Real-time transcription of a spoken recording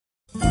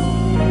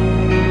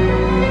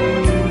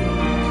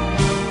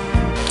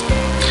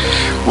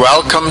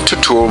Welcome to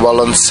Toolwall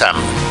on S.A.M,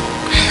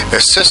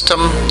 a system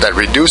that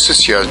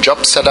reduces your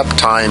job setup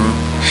time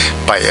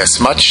by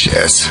as much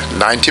as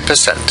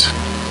 90%.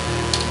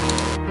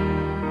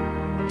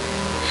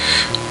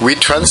 We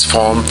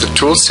transformed the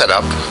tool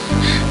setup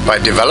by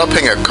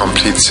developing a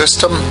complete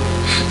system,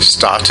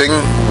 starting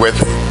with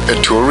a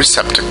tool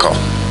receptacle.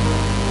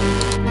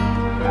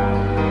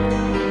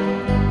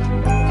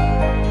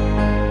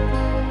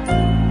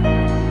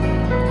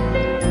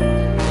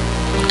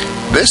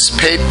 This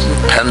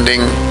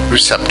patent-pending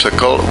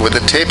receptacle with a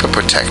taper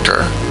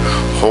protector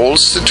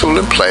holds the tool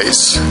in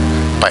place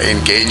by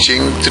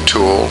engaging the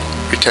tool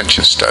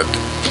retention stud.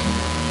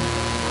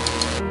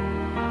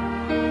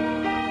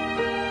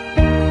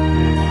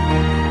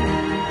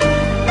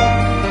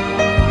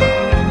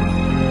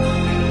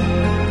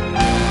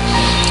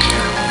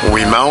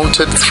 We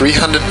mounted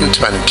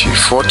 320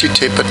 40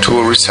 taper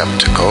tool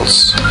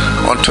receptacles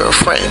onto a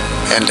frame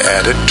and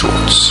added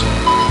tools.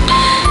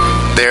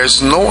 There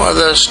is no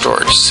other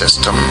storage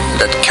system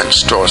that can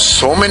store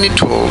so many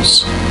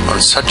tools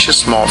on such a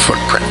small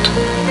footprint.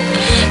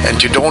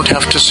 And you don't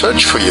have to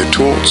search for your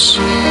tools.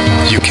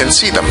 You can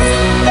see them.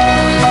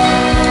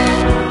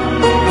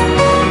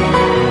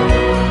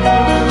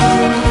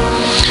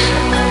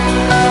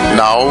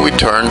 Now we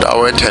turned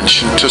our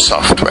attention to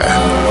software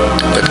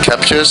that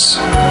captures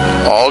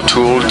all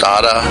tool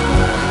data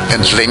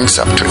and links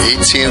up to 8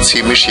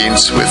 CNC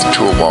machines with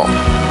Toolwall.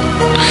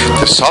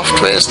 The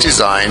software is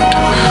designed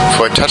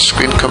for a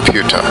touchscreen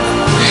computer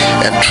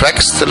and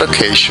tracks the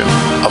location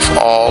of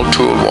all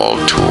Toolwall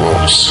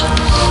tools.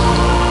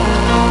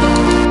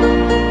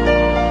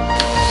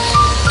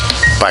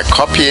 By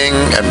copying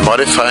and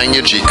modifying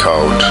your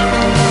G-code,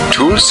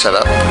 tool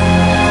setup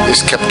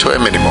is kept to a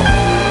minimum.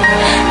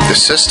 The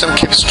system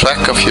keeps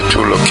track of your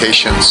tool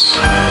locations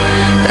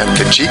and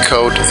the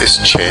G-code is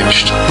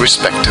changed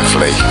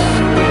respectively.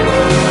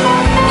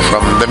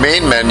 From the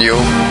main menu,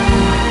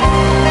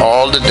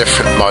 all the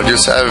different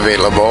modules are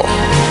available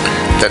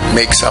that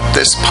makes up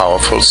this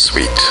powerful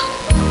suite.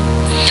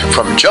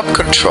 From job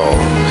control,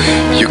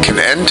 you can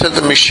enter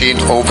the machine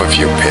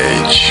overview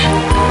page.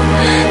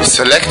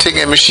 Selecting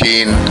a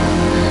machine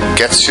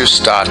gets you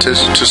started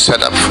to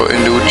set up for a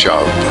new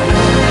job.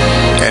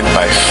 And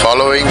by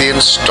following the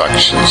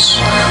instructions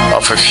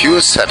of a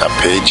few setup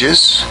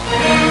pages,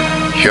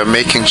 you're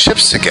making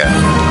chips again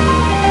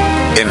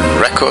in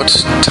record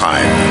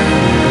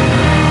time.